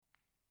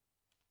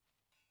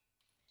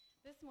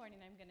This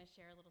morning I'm going to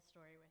share a little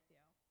story with you.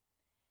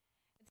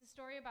 It's a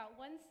story about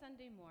one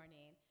Sunday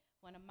morning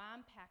when a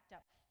mom packed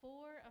up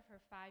 4 of her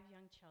 5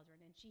 young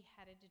children and she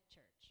headed to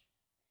church.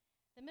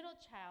 The middle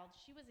child,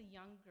 she was a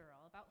young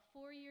girl, about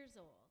 4 years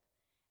old,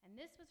 and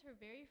this was her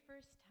very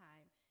first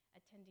time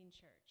attending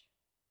church.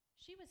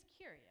 She was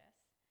curious,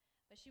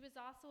 but she was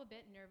also a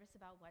bit nervous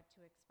about what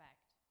to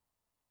expect.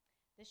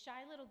 The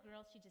shy little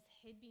girl, she just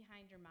hid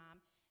behind her mom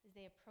as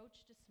they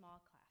approached a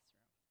small classroom.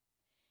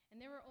 And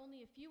there were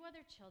only a few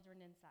other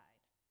children inside.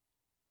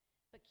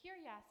 But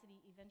curiosity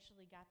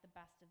eventually got the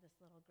best of this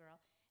little girl,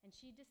 and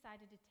she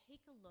decided to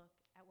take a look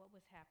at what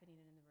was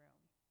happening in the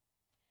room.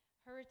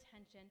 Her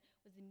attention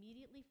was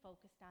immediately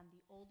focused on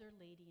the older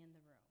lady in the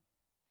room.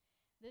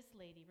 This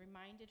lady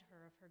reminded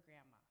her of her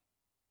grandma.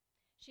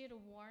 She had a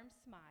warm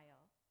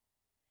smile,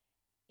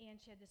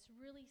 and she had this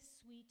really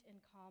sweet and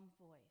calm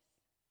voice.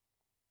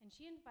 And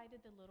she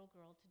invited the little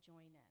girl to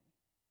join in.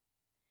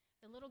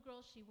 The little girl,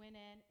 she went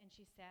in and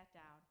she sat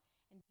down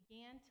and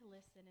began to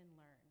listen and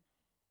learn.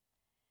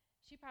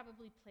 She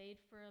probably played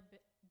for a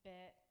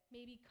bit,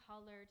 maybe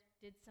colored,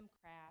 did some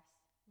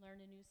crafts,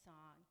 learned a new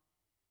song,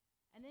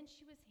 and then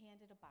she was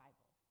handed a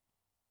Bible.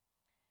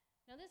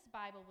 Now this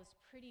Bible was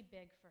pretty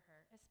big for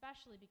her,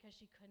 especially because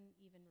she couldn't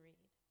even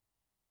read.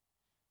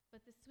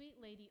 But the sweet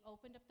lady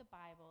opened up the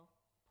Bible,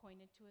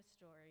 pointed to a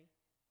story,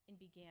 and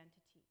began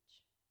to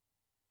teach.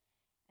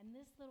 And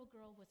this little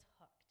girl was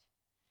hooked.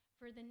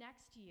 For the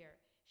next year,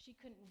 she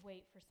couldn't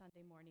wait for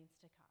Sunday mornings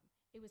to come.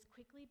 It was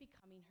quickly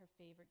becoming her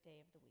favorite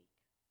day of the week.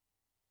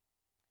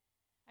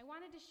 I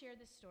wanted to share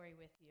this story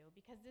with you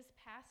because this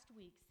past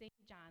week, St.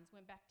 John's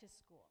went back to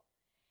school.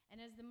 And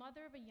as the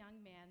mother of a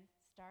young man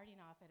starting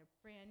off at a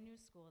brand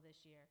new school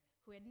this year,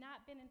 who had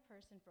not been in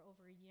person for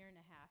over a year and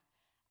a half,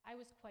 I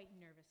was quite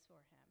nervous for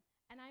him.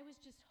 And I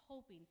was just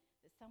hoping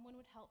that someone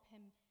would help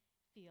him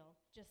feel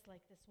just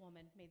like this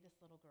woman made this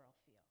little girl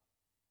feel.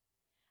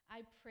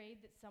 I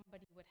prayed that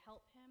somebody would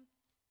help him,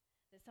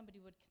 that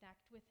somebody would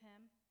connect with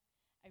him.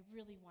 I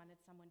really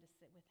wanted someone to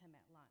sit with him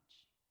at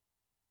lunch.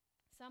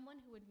 Someone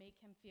who would make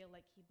him feel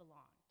like he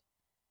belonged.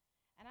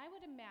 And I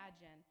would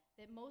imagine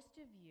that most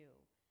of you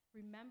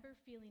remember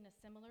feeling a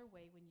similar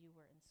way when you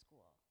were in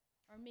school,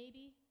 or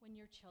maybe when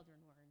your children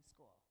were in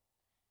school.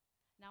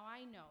 Now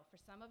I know,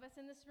 for some of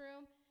us in this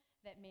room,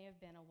 that may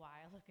have been a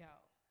while ago.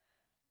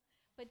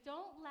 But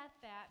don't let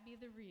that be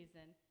the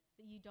reason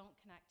that you don't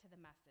connect to the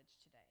message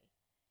today.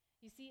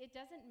 You see, it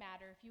doesn't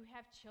matter if you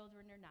have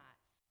children or not,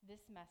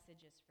 this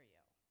message is for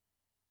you.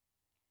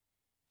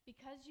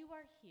 Because you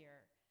are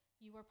here,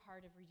 you are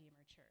part of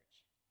Redeemer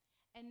Church.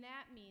 And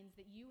that means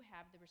that you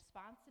have the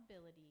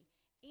responsibility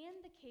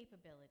and the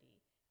capability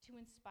to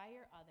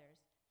inspire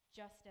others,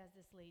 just as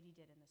this lady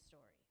did in the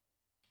story.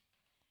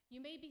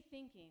 You may be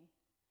thinking,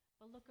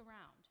 but look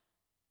around.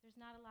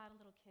 There's not a lot of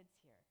little kids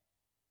here.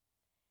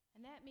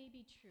 And that may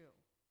be true,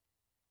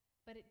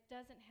 but it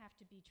doesn't have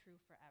to be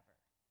true forever.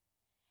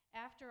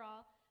 After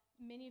all,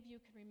 many of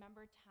you can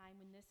remember a time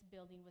when this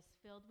building was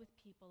filled with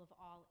people of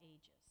all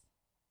ages.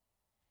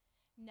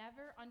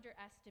 Never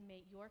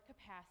underestimate your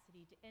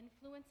capacity to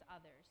influence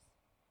others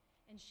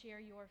and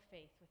share your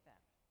faith with them.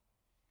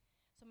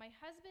 So my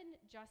husband,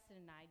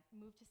 Justin, and I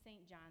moved to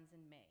St. John's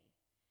in May,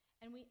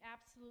 and we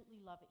absolutely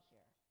love it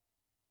here.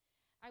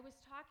 I was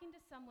talking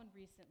to someone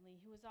recently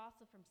who was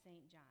also from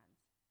St.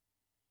 John's,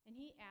 and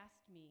he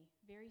asked me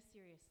very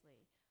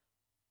seriously,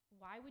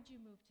 why would you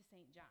move to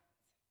St. John's?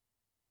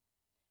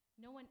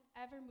 No one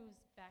ever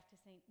moves to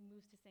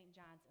St.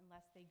 John's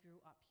unless they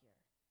grew up here.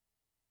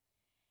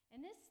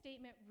 And this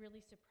statement really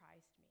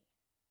surprised me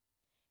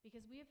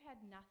because we have had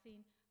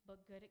nothing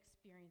but good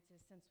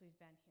experiences since we've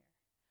been here.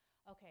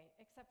 Okay,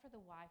 except for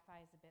the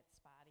Wi-Fi is a bit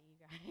spotty, you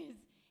guys,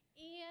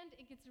 and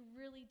it gets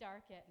really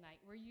dark at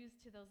night. We're used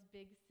to those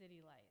big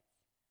city lights.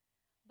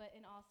 But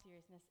in all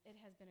seriousness, it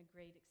has been a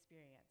great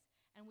experience,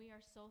 and we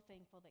are so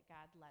thankful that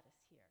God led us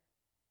here.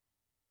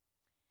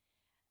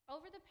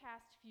 Over the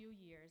past few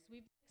years,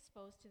 we've been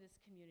exposed to this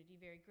community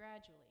very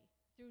gradually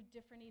through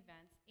different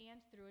events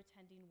and through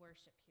attending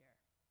worship here.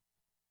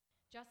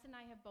 Justin and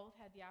I have both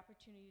had the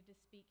opportunity to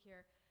speak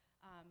here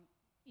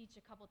each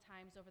a couple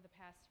times over the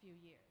past few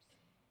years.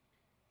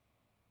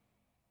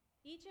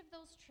 Each of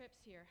those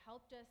trips here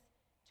helped us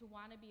to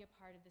want to be a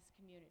part of this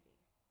community.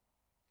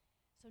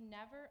 So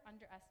never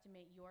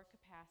underestimate your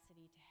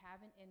capacity to have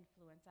an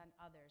influence on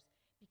others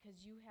because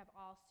you have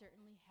all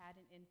certainly had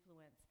an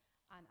influence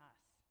on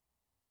us.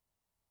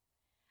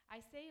 I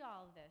say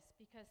all of this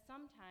because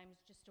sometimes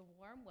just a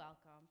warm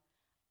welcome,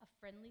 a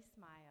friendly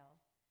smile,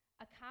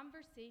 a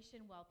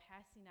conversation while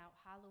passing out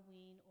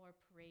Halloween or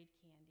parade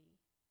candy,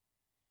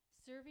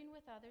 serving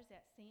with others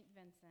at St.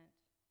 Vincent,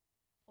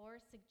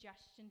 or a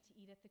suggestion to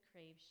eat at the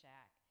Crave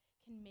Shack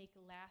can make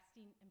a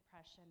lasting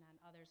impression on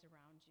others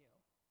around you.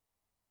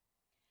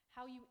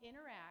 How you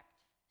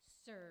interact,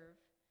 serve,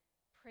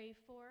 pray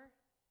for,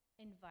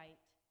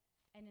 invite,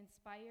 and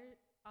inspire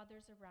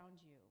others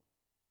around you,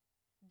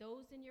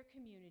 those in your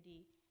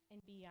community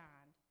and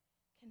beyond,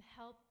 can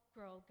help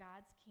grow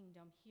God's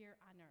kingdom here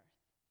on earth.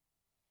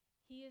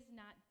 He is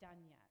not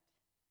done yet.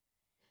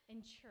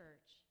 And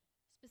church,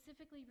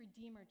 specifically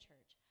Redeemer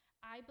Church,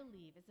 I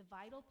believe is a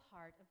vital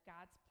part of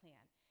God's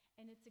plan,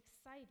 and it's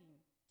exciting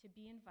to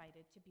be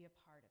invited to be a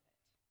part of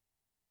it.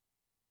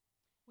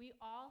 We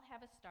all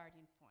have a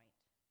starting point,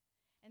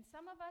 and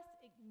some of us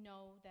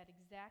know that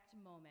exact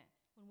moment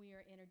when we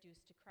are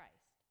introduced to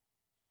Christ.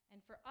 And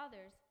for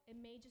others, it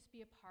may just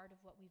be a part of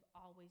what we've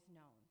always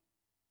known.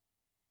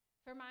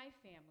 For my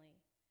family,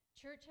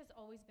 church has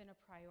always been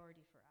a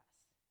priority for us.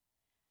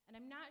 And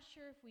I'm not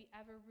sure if we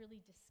ever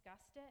really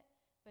discussed it,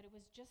 but it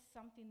was just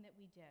something that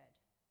we did,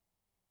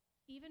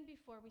 even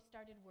before we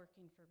started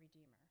working for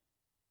Redeemer.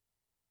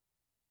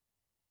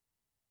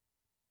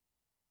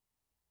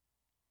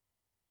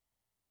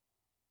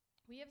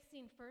 We have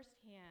seen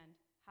firsthand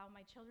how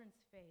my children's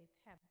faith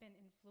have been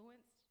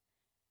influenced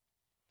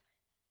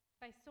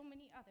by so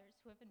many others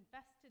who have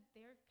invested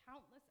their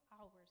countless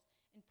hours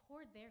and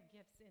poured their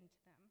gifts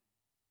into them.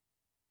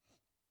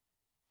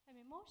 I'm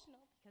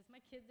emotional because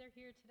my kids are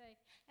here today,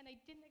 and I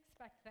didn't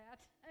expect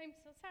that. I'm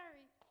so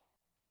sorry.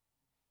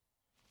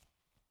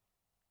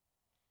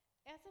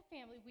 As a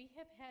family, we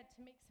have had to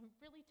make some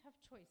really tough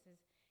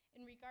choices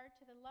in regard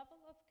to the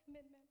level of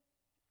commitment.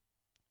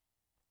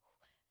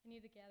 I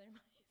need to gather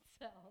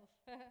myself.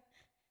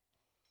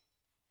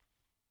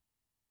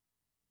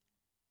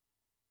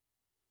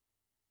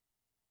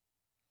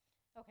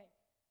 Okay.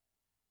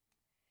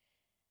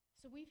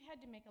 So we've had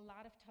to make a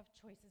lot of tough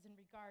choices in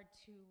regard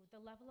to the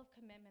level of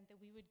commitment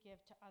that we would give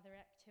to other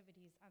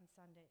activities on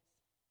Sundays.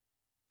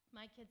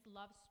 My kids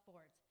love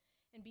sports,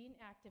 and being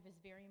active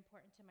is very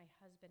important to my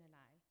husband and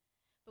I.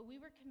 But we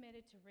were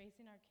committed to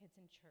raising our kids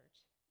in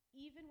church,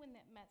 even when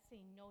that meant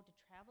saying no to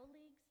travel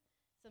leagues,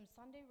 some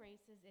Sunday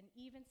races, and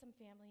even some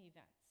family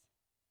events.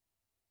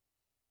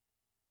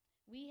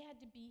 We had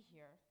to be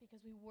here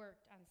because we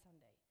worked on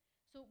Sunday,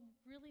 so it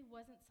really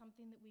wasn't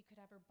something that we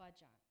could ever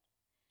budge on.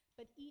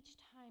 But each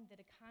time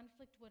that a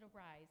conflict would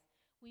arise,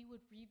 we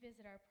would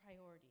revisit our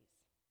priorities.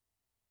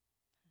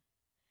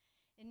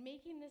 In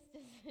making this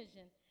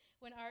decision,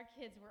 when our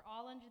kids were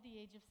all under the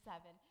age of 7,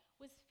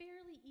 was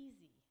fairly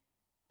easy.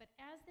 But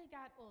as they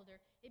got older,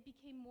 it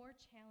became more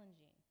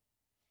challenging.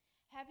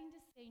 Having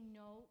to say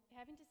no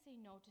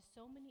to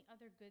so many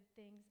other good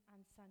things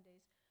on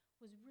Sundays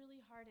was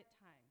really hard at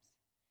times.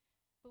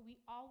 But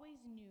we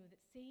always knew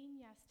that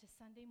saying yes to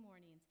Sunday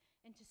mornings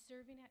and to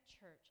serving at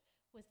church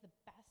was the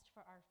best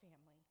for our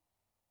family.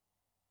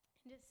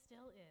 And it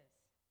still is.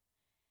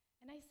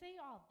 And I say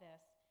all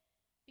this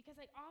because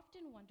I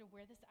often wonder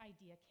where this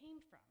idea came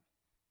from.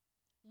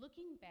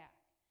 Looking back,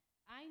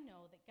 I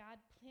know that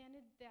God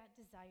planted that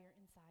desire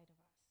inside of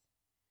us.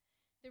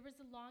 There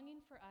was a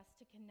longing for us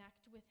to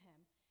connect with Him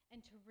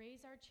and to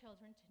raise our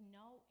children to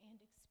know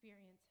and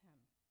experience Him.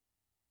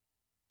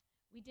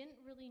 We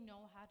didn't really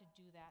know how to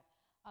do that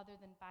other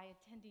than by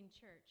attending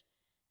church,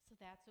 so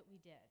that's what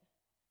we did.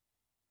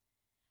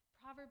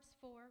 Proverbs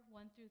 4,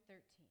 1 through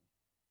 13.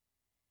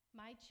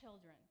 My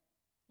children,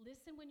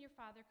 listen when your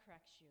father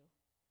corrects you.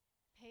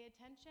 Pay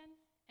attention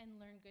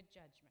and learn good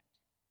judgment,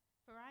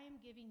 for I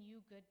am giving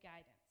you good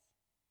guidance.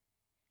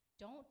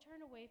 Don't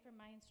turn away from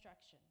my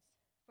instructions,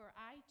 for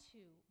I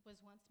too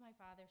was once my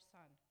father's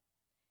son,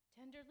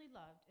 tenderly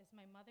loved as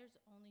my mother's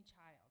only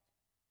child.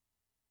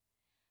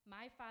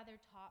 My father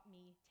taught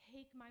me,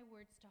 take my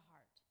words to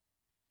heart,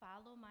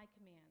 follow my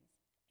commands,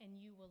 and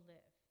you will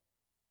live.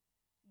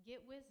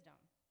 Get wisdom,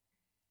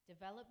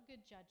 develop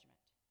good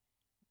judgment.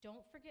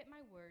 Don't forget my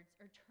words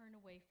or turn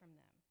away from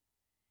them.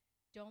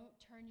 Don't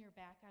turn your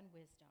back on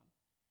wisdom,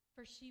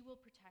 for she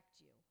will protect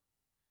you.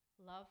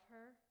 Love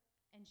her,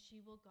 and she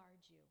will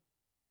guard you.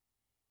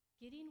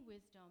 Getting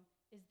wisdom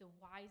is the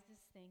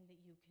wisest thing that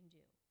you can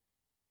do.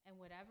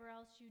 And whatever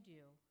else you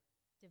do,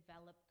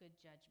 develop good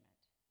judgment.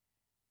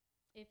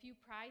 If you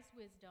prize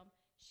wisdom,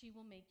 she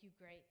will make you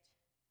great.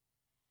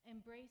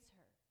 Embrace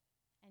her,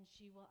 and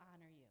she will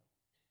honor you.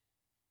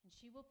 And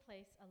she will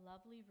place a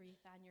lovely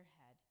wreath on your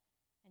head,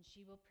 and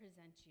she will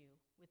present you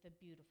with a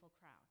beautiful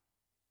crown.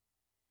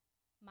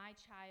 My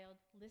child,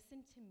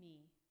 listen to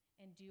me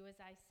and do as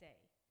I say,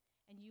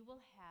 and you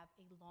will have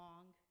a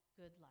long,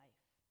 good life.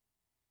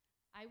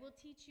 I will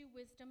teach you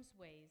wisdom's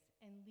ways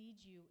and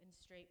lead you in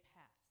straight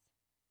paths.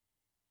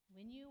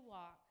 When you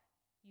walk,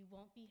 you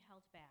won't be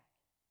held back,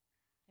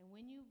 and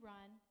when you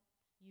run,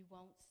 you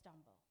won't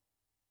stumble.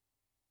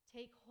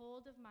 Take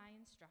hold of my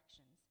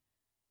instructions.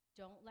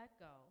 Don't let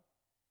go.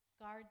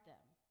 Guard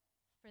them,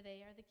 for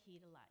they are the key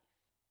to life.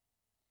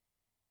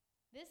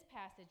 This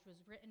passage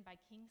was written by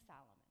King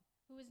Solomon,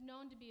 who is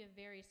known to be a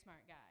very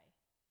smart guy.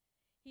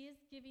 He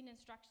is giving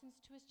instructions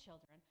to his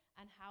children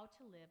on how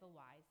to live a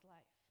wise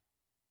life.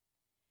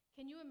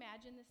 Can you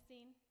imagine this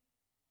scene?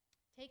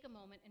 Take a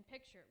moment and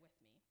picture it with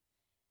me.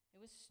 It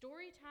was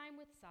story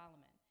time with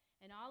Solomon,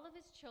 and all of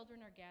his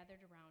children are gathered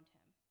around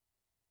him.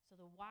 So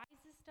the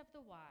wisest of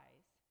the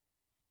wise,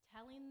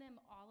 telling them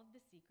all of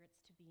the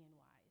secrets to being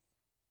wise.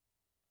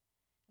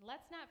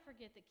 Let's not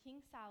forget that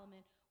King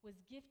Solomon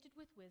was gifted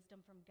with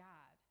wisdom from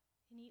God,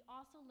 and he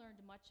also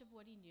learned much of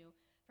what he knew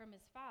from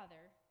his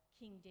father,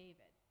 King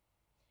David,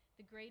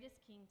 the greatest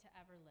king to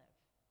ever live.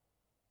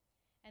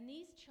 And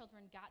these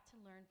children got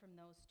to learn from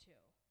those too.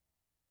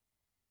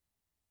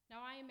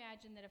 Now, I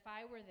imagine that if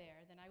I were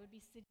there, then I would be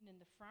sitting in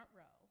the front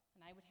row,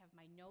 and I would have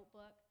my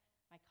notebook,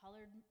 my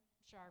colored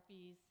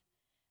Sharpies,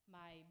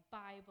 my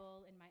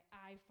Bible, and my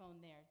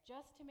iPhone there,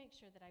 just to make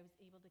sure that I was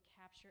able to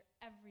capture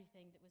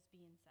everything that was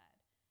being said.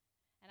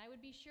 And I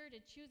would be sure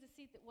to choose a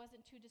seat that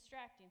wasn't too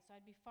distracting, so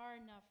I'd be far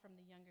enough from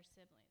the younger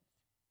siblings.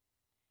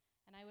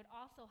 And I would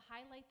also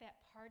highlight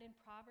that part in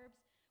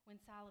Proverbs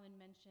when Solomon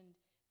mentioned,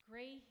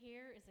 "Gray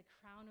hair is a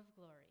crown of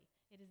glory.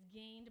 It is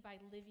gained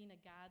by living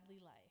a godly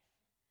life."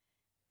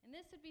 And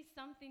this would be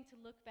something to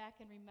look back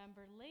and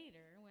remember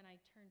later when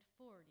I turned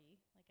 40,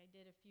 like I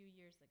did a few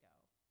years ago.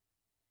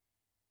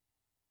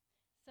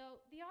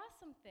 So the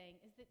awesome thing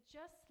is that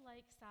just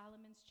like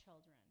Solomon's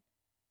children,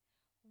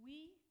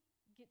 we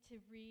get to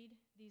read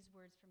these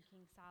words from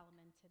King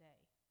Solomon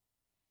today.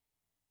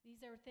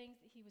 These are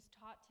things that he was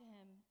taught to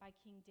him by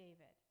King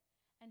David,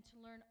 and to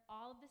learn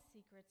all of the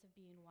secrets of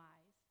being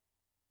wise.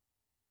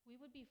 We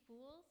would be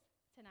fools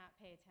to not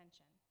pay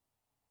attention.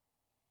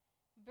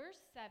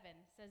 Verse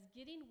 7 says,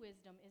 "Getting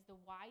wisdom is the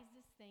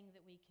wisest thing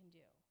that we can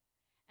do.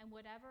 And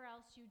whatever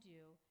else you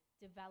do,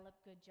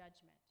 develop good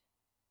judgment."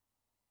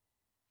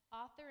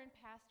 Author and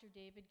pastor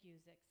David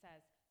Guzik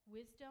says,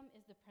 "Wisdom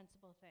is the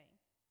principal thing."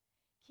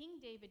 King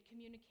David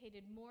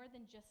communicated more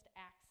than just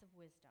acts of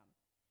wisdom.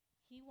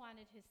 He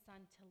wanted his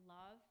son to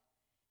love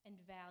and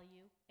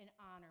value and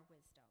honor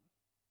wisdom.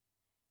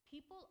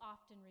 People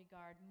often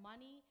regard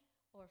money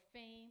or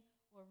fame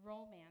or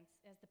romance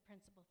as the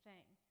principal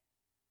thing.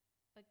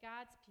 But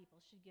God's people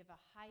should give a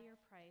higher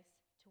price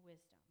to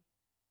wisdom.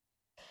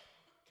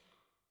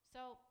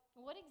 So,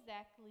 what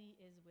exactly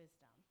is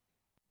wisdom?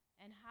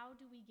 And how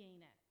do we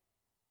gain it?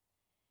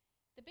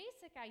 The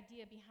basic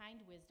idea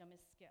behind wisdom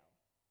is skill.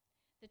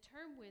 The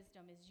term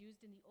wisdom is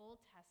used in the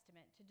Old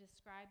Testament to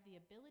describe the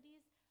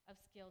abilities of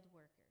skilled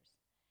workers.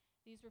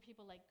 These were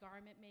people like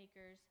garment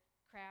makers,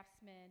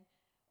 craftsmen,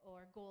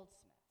 or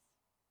goldsmiths.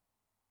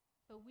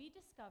 But we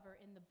discover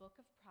in the book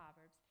of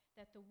Proverbs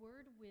that the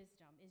word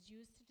wisdom is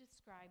used to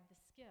describe the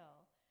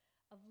skill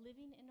of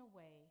living in a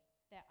way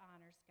that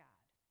honors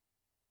God.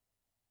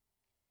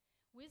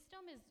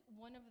 Wisdom is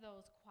one of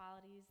those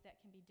qualities that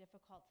can be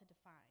difficult to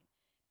define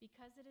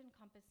because it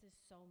encompasses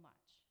so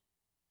much.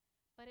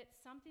 But it's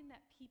something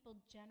that people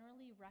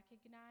generally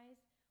recognize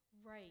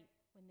right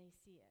when they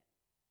see it.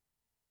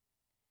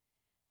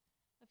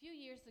 A few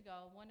years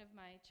ago, one of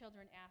my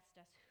children asked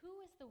us,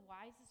 "Who is the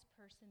wisest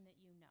person that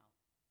you know?"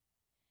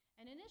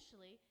 And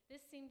initially,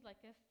 this seemed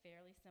like a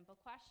fairly simple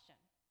question.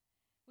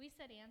 We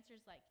said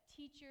answers like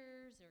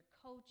teachers or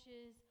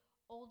coaches,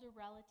 older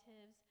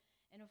relatives,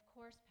 and of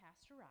course,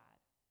 Pastor Rod.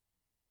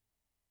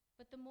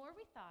 But the more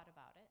we thought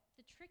about it,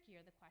 the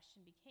trickier the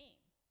question became.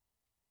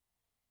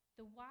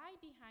 The why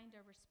behind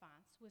our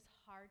response was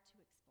hard to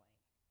explain.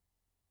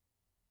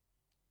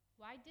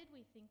 Why did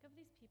we think of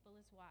these people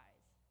as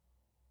wise?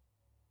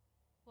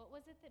 What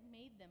was it that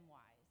made them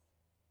wise?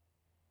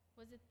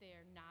 Was it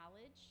their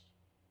knowledge?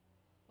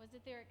 Was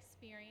it their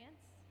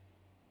experience?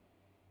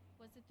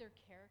 Was it their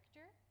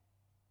character?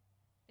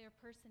 Their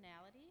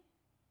personality?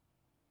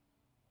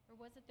 Or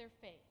was it their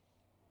faith?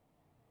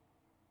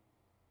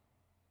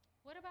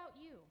 What about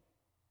you?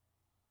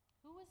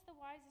 Who is the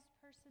wisest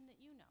person that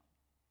you know?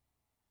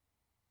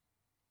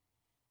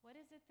 What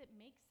is it that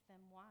makes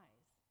them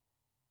wise?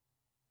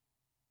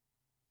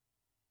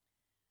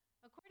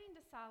 According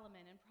to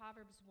Solomon in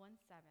Proverbs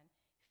 1:7,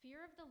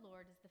 fear of the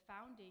Lord is the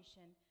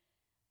foundation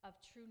of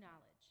true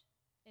knowledge.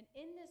 And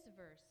in this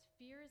verse,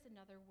 fear is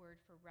another word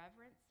for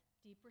reverence,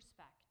 deep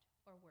respect,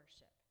 or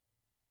worship,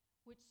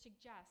 which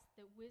suggests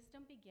that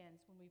wisdom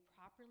begins when we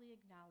properly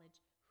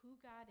acknowledge who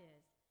God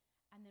is,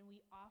 and then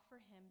we offer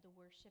him the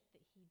worship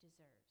that he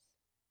deserves.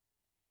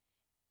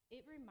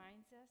 It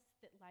reminds us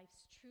that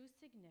life's true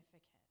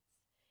significance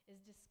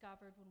is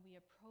discovered when we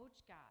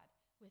approach God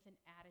with an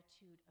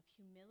attitude of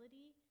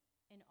humility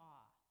and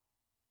awe,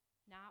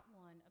 not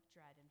one of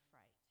dread and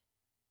fright.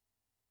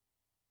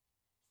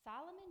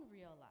 Solomon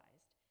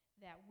realized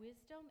that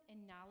wisdom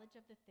and knowledge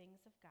of the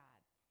things of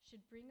God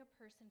should bring a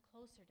person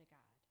closer to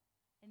God,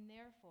 and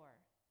therefore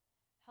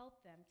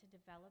help them to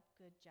develop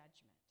good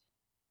judgment.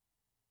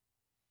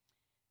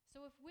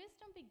 So if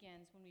wisdom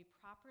begins when we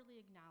properly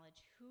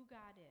acknowledge who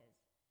God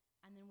is,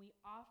 and then we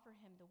offer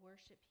him the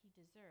worship he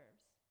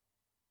deserves,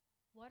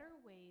 what are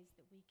ways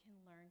that we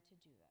can learn to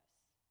do this?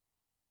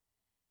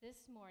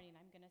 This morning,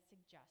 I'm going to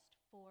suggest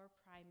 4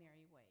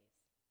 primary ways.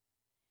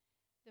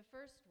 The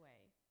first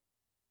way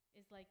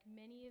is, like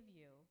many of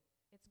you,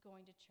 it's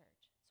going to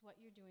church. It's what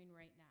you're doing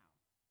right now.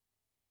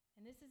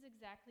 And this is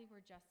exactly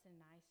where Justin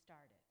and I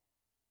started.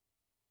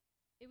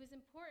 It was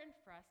important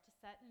for us to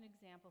set an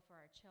example for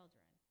our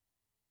children.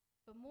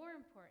 But more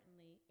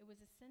importantly, it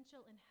was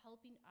essential in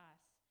helping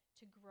us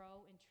to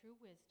grow in true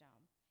wisdom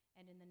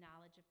and in the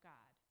knowledge of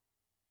God.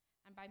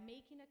 And by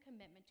making a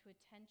commitment to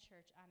attend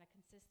church on a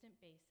consistent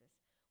basis,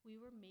 we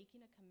were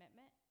making a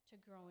commitment to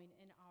growing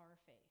in our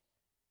faith.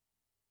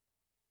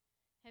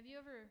 Have you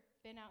ever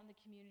been out in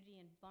the community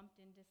and bumped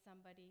into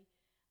somebody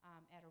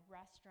at a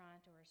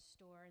restaurant or a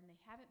store and they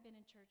haven't been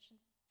in church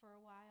for a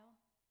while,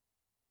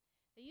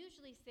 they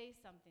usually say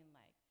something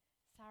like,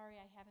 "Sorry,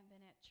 I haven't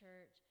been at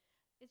church.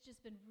 It's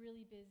just been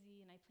really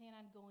busy and I plan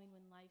on going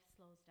when life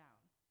slows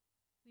down."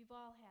 We've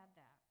all had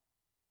that.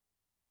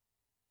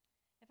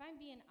 If I'm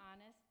being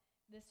honest,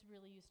 this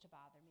really used to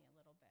bother me a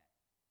little bit.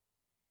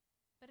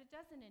 But it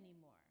doesn't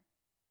anymore.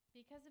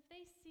 Because if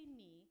they see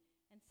me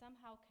and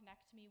somehow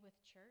connect me with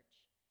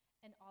church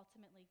and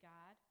ultimately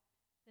God,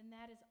 then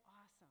that is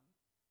awesome.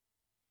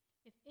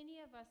 If any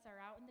of us are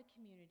out in the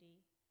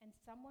community and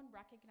someone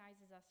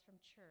recognizes us from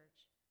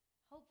church,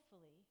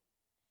 hopefully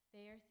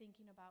they are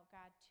thinking about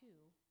God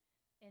too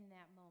in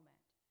that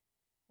moment,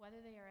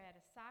 whether they are at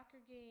a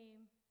soccer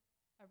game,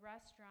 a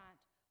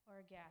restaurant, or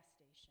a gas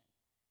station.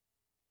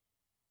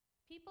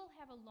 People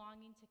have a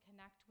longing to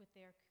connect with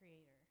their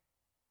Creator.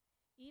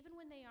 Even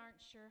when they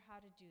aren't sure how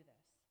to do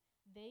this,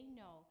 they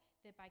know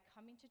that by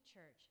coming to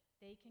church,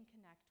 they can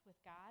connect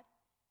with God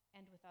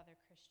and with other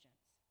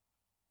Christians.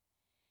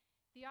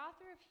 The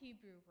author of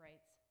Hebrew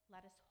writes,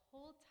 "Let us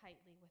hold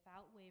tightly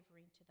without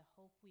wavering to the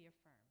hope we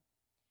affirm,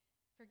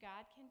 for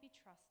God can be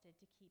trusted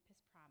to keep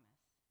his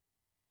promise.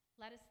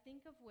 Let us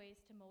think of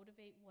ways to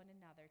motivate one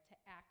another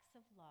to acts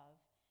of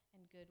love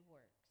and good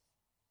works.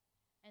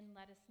 And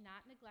let us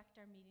not neglect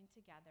our meeting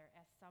together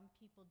as some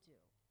people do,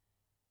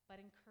 but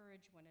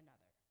encourage one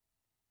another,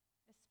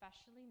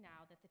 especially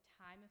now that the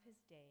time of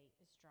his day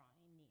is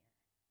drawing near."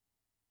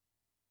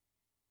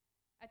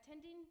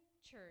 Attending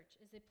church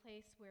is a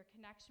place where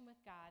connection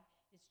with God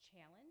is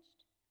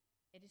challenged,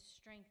 it is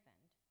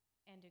strengthened,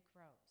 and it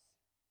grows.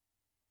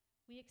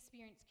 We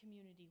experience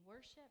community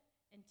worship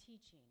and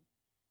teaching,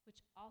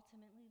 which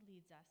ultimately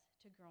leads us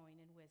to growing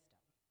in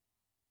wisdom.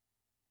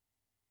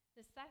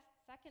 The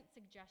second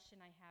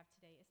suggestion I have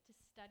today is to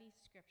study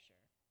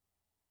Scripture.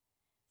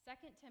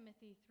 2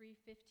 Timothy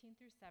 3:15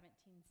 through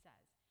 17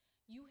 says,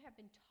 "You have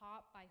been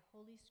taught by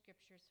Holy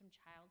Scriptures from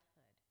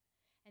childhood,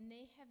 and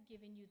they have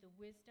given you the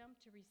wisdom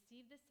to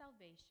receive the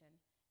salvation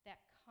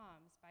that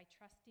comes by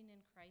trusting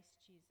in Christ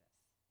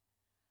Jesus.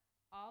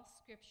 All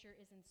Scripture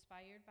is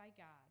inspired by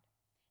God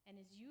and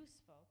is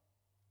useful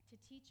to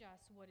teach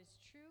us what is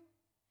true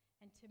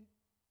and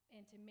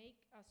to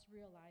make us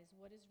realize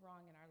what is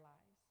wrong in our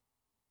lives.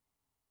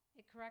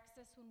 It corrects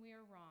us when we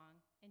are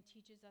wrong and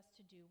teaches us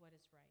to do what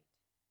is right.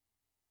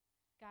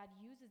 God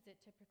uses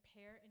it to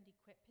prepare and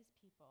equip his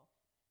people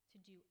to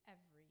do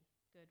every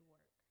good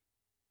work."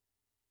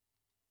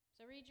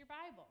 So read your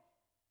Bible.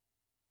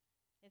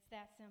 It's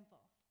that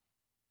simple.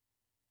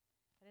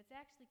 But it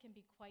actually can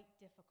be quite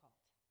difficult.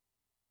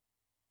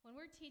 When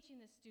we're teaching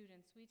the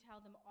students, we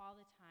tell them all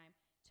the time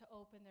to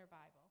open their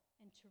Bible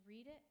and to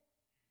read it,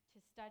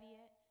 to study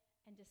it,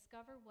 and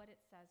discover what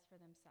it says for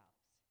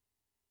themselves.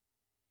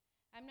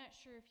 I'm not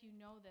sure if you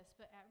know this,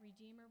 but at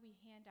Redeemer we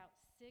hand out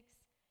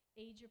 6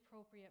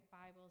 age-appropriate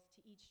Bibles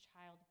to each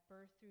child,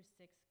 birth through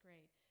 6th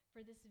grade,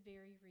 for this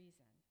very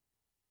reason.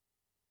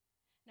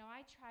 Now,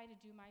 I try to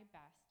do my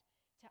best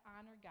to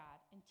honor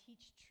God and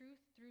teach truth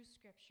through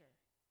Scripture.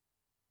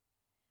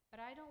 But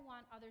I don't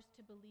want others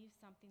to believe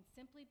something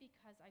simply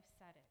because I've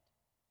said it.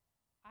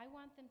 I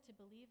want them to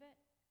believe it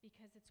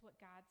because it's what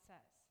God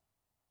says.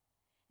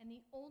 And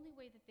the only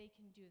way that they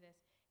can do this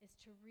is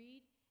to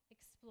read,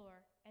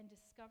 explore, and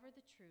discover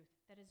the truth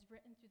that is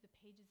written through the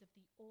pages of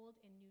the Old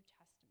and New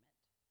Testament.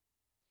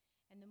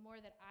 And the more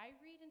that I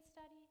read and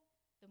study,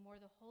 the more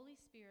the Holy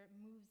Spirit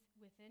moves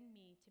within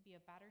me to be a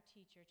better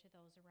teacher to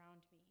those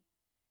around me.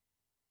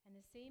 And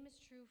the same is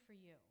true for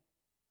you.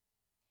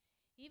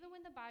 Even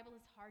when the Bible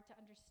is hard to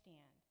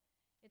understand,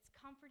 it's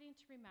comforting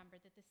to remember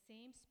that the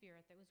same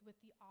Spirit that was with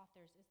the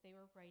authors as they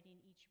were writing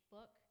each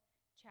book,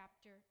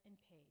 chapter, and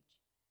page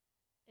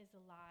is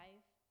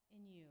alive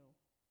in you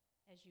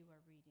as you are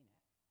reading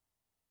it.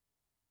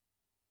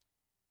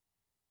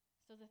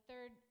 So the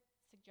third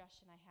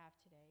suggestion I have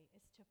today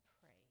is to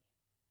pray.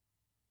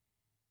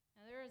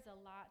 Now there is a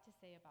lot to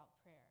say about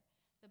prayer.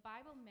 The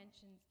Bible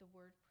mentions the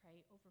word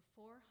pray over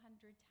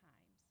 400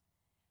 times,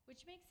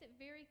 which makes it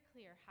very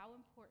clear how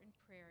important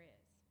prayer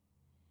is.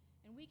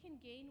 And we can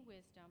gain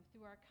wisdom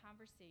through our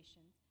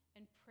conversations,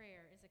 and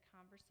prayer is a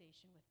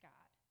conversation with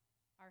God,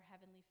 our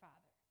Heavenly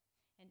Father,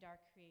 and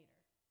our Creator.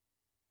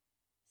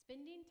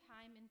 Spending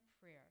time in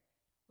prayer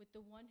with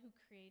the one who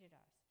created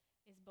us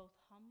is both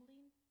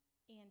humbling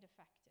and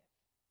effective.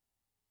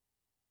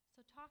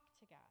 So talk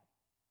to God,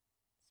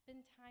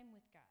 spend time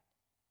with God,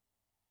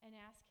 and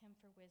ask him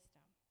for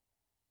wisdom.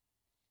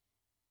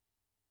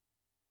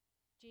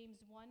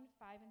 James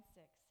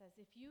 1:5-6 says,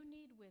 "If you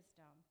need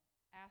wisdom,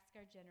 ask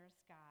our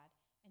generous God,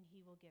 and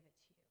he will give it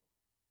to you.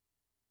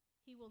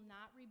 He will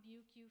not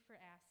rebuke you for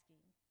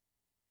asking,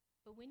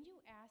 but when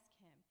you ask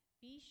him,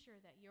 be sure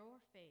that your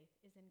faith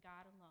is in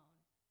God alone.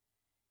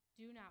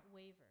 Do not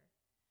waver,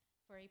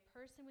 for a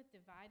person with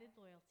divided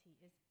loyalty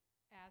is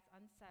as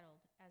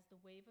unsettled as the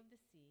wave of the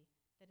sea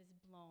that is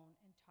blown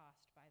and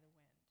tossed by the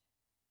wind."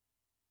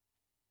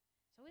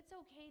 So it's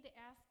okay to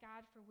ask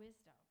God for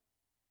wisdom.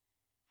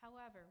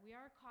 However, we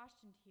are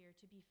cautioned here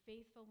to be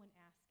faithful when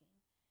asking.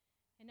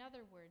 In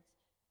other words,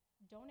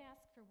 Don't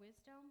ask for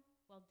wisdom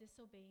while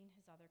disobeying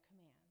his other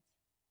commands.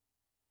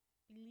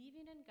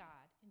 Believing in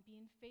God and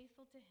being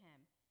faithful to him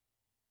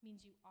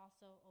means you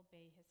also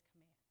obey his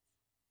commands.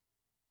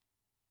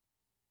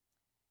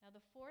 Now,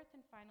 the fourth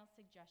and final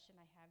suggestion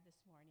I have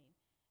this morning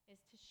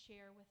is to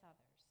share with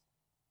others.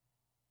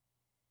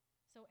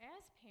 So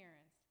as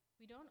parents,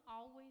 we don't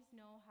always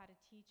know how to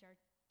teach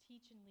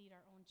and lead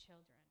our own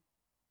children.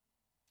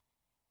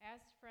 As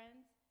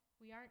friends,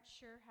 we aren't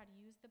sure how to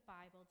use the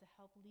Bible to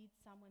help lead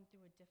someone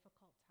through a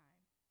difficult time.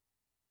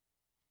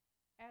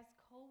 As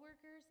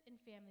coworkers and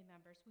family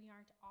members, we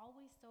aren't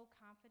always so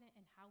confident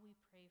in how we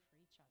pray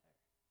for each other.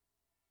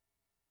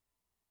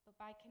 But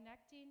by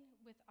connecting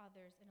with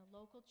others in a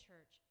local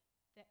church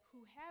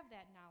who have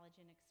that knowledge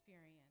and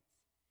experience,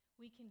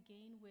 we can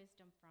gain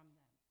wisdom from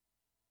them.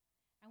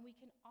 And we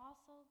can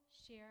also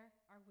share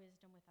our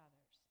wisdom with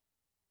others.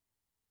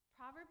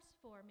 Proverbs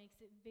 4 makes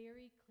it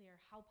very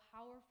clear how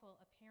powerful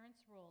a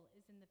parent's role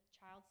is in the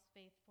child's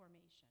faith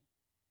formation.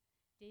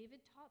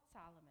 David taught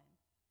Solomon,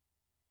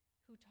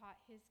 who taught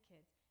his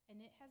kids,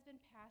 and it has been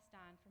passed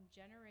on from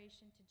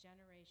generation to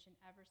generation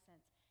ever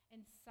since.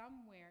 And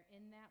somewhere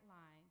in that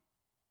line,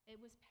 it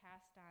was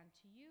passed on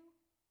to you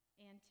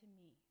and to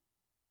me.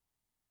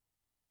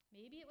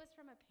 Maybe it was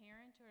from a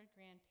parent or a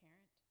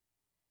grandparent.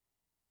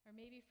 Or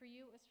maybe for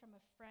you it was from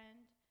a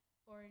friend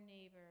or a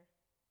neighbor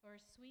or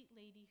a sweet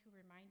lady who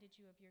reminded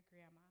you of your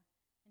grandma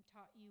and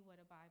taught you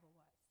what a Bible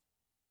was.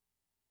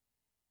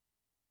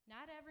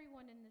 Not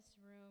everyone in this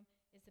room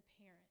is a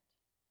parent,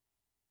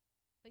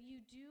 but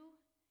you do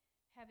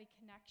have a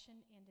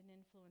connection and an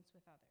influence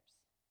with others.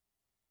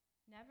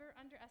 Never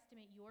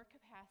underestimate your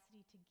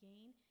capacity to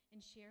gain and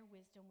share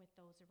wisdom with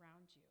those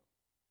around you,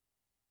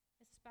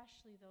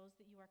 especially those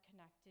that you are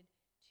connected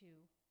to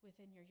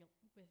within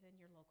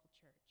your local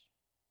church.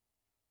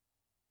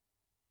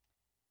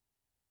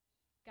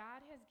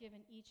 God has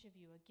given each of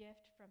you a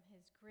gift from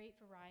his great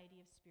variety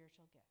of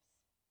spiritual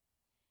gifts.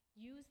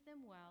 Use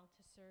them well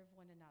to serve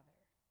one another.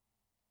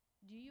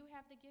 Do you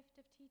have the gift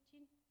of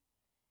teaching?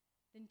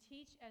 Then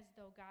teach as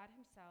though God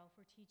himself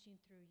were teaching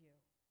through you.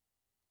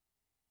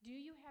 Do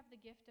you have the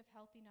gift of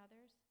helping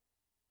others?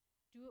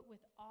 Do it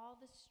with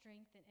all the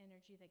strength and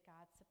energy that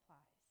God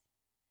supplies.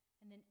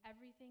 And then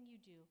everything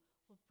you do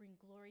will bring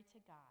glory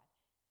to God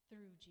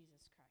through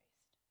Jesus Christ.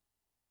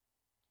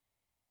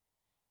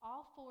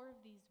 All four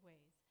of these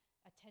ways,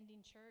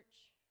 attending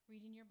church,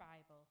 reading your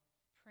Bible,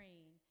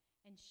 praying,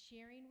 and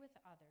sharing with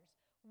others,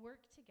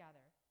 work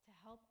together to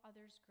help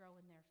others grow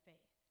in their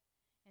faith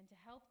and to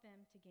help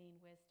them to gain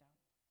wisdom.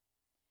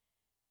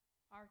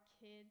 Our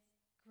kids,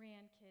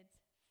 grandkids,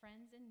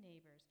 friends, and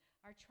neighbors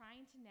are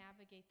trying to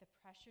navigate the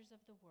pressures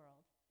of the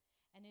world,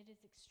 and it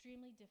is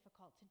extremely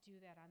difficult to do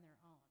that on their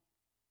own.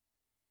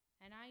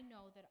 And I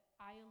know that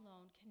I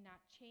alone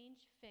cannot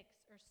change,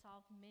 fix, or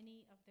solve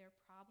many of their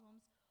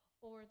problems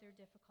or their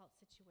difficult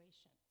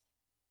situations.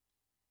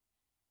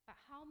 But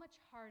how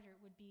much harder it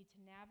would be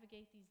to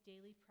navigate these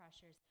daily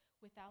pressures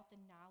without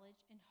the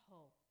knowledge and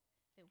hope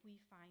that we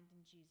find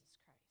in Jesus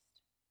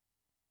Christ.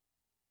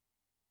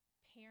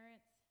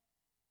 Parents,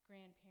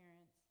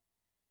 grandparents,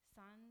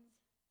 sons,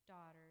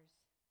 daughters,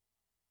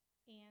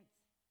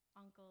 aunts,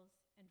 uncles,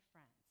 and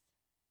friends.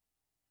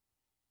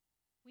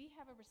 We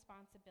have a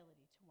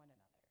responsibility to one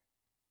another.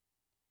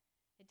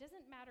 It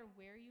doesn't matter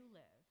where you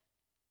live.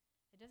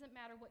 It doesn't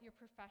matter what your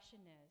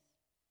profession is,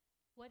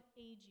 what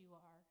age you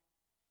are,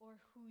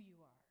 or who you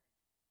are.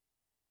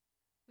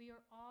 We are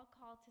all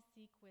called to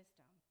seek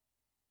wisdom,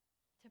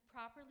 to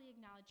properly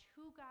acknowledge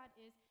who God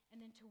is,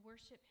 and then to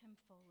worship him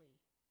fully.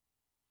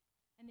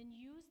 And then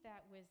use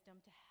that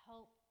wisdom to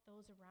help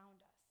those around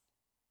us.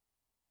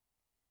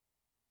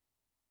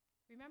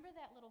 Remember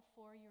that little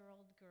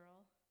 4-year-old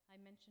girl I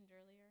mentioned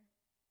earlier?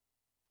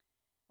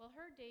 Well,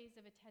 her days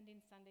of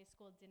attending Sunday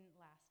school didn't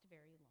last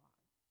very long.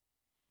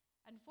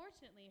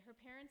 Unfortunately, her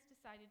parents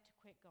decided to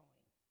quit going.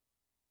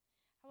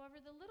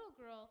 However, the little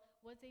girl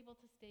was able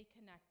to stay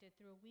connected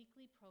through a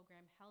weekly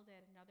program held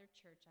at another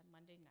church on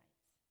Monday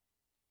nights.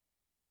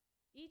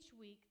 Each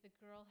week, the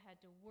girl had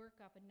to work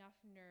up enough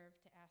nerve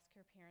to ask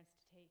her parents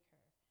to take her.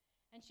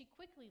 And she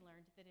quickly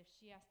learned that if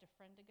she asked a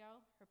friend to go,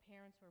 her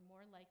parents were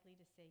more likely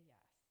to say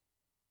yes.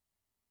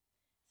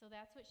 So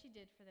that's what she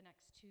did for the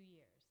next 2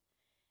 years.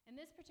 And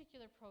this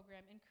particular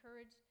program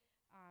encouraged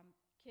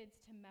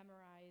kids to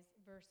memorize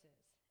verses.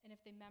 And if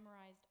they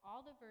memorized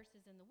all the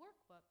verses in the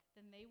workbook,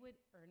 then they would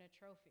earn a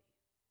trophy.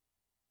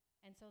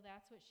 And so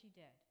that's what she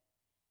did.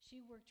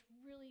 She worked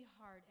really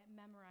hard at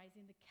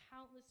memorizing the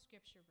countless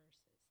scripture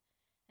verses.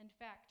 In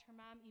fact, her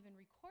mom even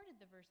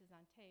recorded the verses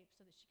on tape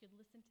so that she could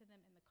listen to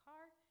them in the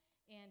car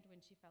and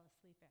when she fell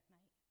asleep at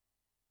night.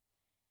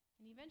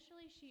 And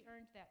eventually she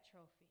earned that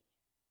trophy.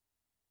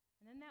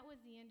 And then that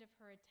was the end of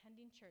her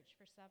attending church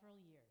for several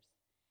years.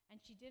 And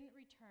she didn't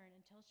return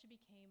until she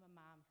became a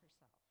mom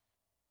herself.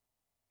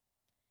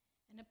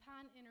 And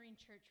upon entering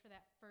church for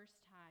that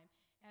first time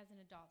as an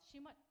adult, she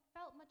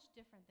felt much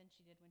different than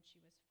she did when she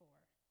was 4.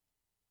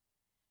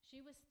 She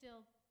was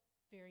still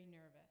very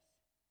nervous,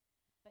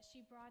 but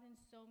she brought in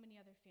so many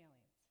other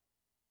feelings.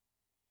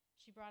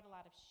 She brought a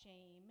lot of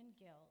shame and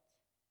guilt.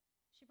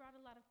 She brought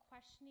a lot of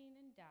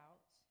questioning and doubt.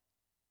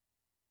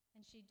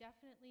 And she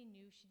definitely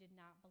knew she did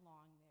not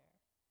belong there.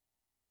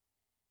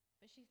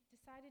 But she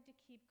decided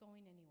to keep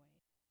going anyway.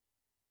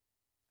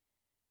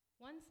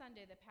 One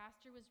Sunday, the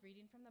pastor was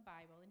reading from the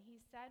Bible, and he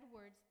said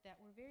words that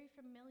were very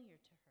familiar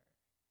to her.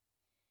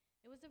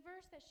 It was a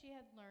verse that she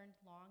had learned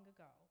long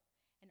ago,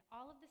 and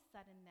all of a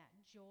sudden that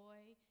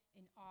joy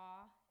and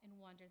awe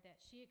and wonder that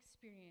she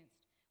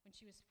experienced when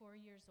she was 4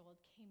 years old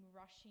came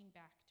rushing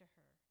back to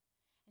her.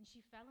 And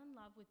she fell in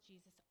love with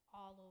Jesus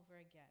all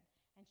over again,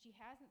 and she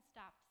hasn't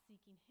stopped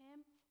seeking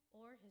him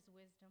or his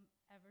wisdom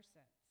ever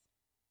since.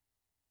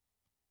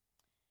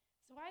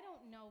 So I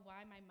don't know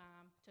why my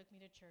mom took me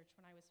to church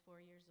when I was 4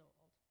 years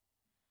old,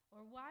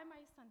 or why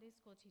my Sunday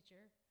school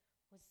teacher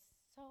was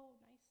so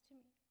nice to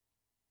me.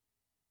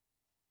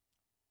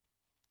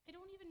 I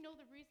don't even know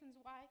the reasons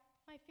why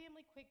my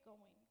family quit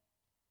going,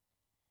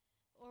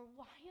 or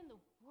why in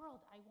the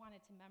world I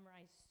wanted to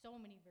memorize so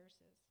many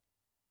verses.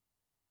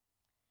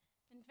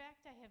 In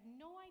fact, I have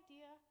no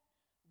idea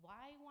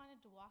why I wanted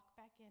to walk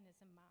back in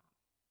as a mom.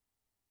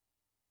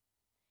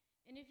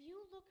 And if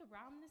you look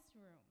around this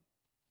room,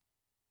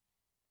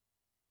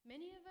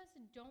 many of us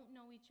don't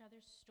know each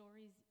other's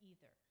stories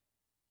either.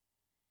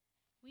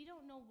 We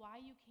don't know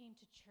why you came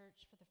to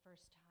church for the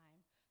first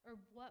time, or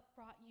what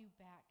brought you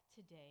back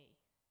today.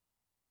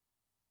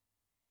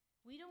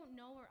 We don't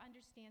know or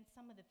understand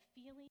some of the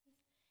feelings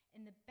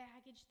and the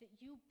baggage that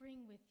you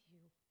bring with you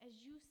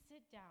as you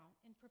sit down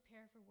and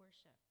prepare for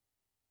worship.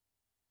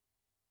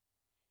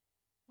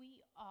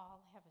 We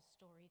all have a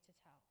story to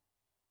tell.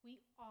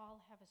 We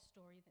all have a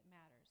story that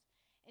matters.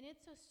 And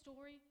it's a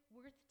story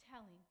worth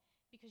telling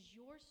because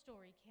your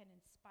story can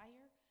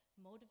inspire,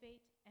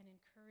 motivate, and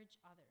encourage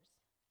others.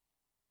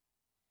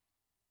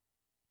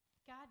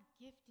 God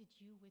gifted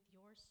you with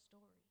your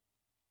story.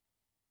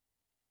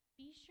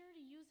 Be sure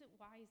to use it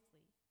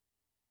wisely.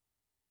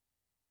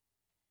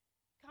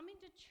 Coming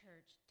to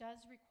church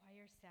does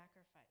require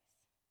sacrifice.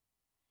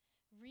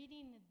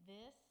 Reading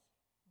this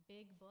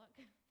big book,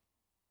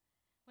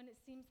 when it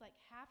seems like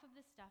half of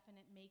the stuff in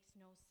it makes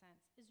no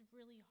sense, is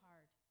really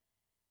hard.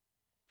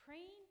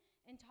 Praying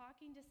and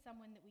talking to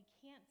someone that we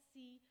can't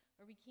see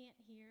or we can't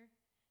hear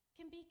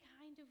can be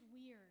kind of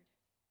weird.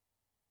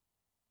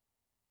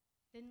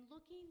 Then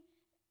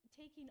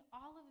taking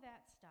all of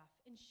that stuff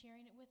and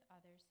sharing it with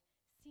others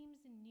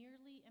seems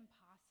nearly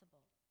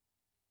impossible.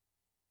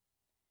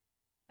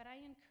 But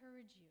I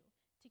encourage you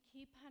to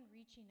keep on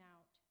reaching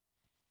out,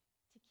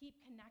 to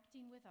keep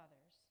connecting with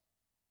others,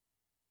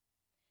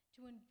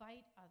 to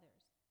invite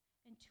others,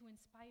 and to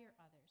inspire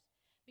others,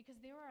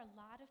 because there are a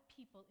lot of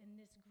people in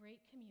this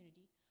great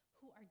community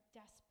who are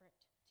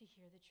desperate to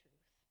hear the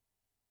truth.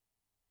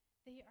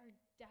 They are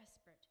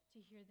desperate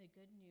to hear the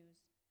good news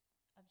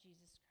of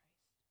Jesus Christ.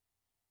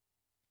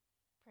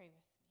 Pray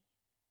with me.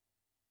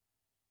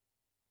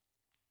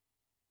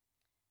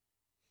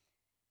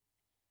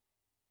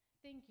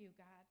 Thank you,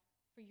 God,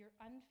 for your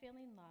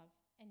unfailing love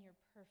and your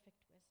perfect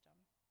wisdom.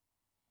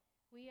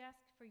 We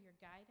ask for your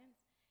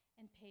guidance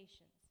and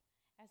patience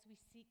as we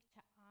seek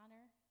to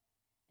honor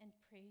and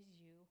praise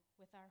you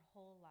with our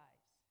whole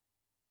lives.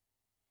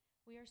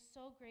 We are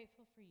so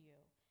grateful for you,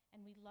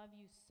 and we love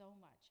you so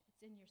much.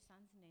 It's in your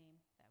Son's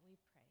name that we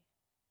pray.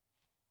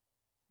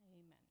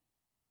 Amen.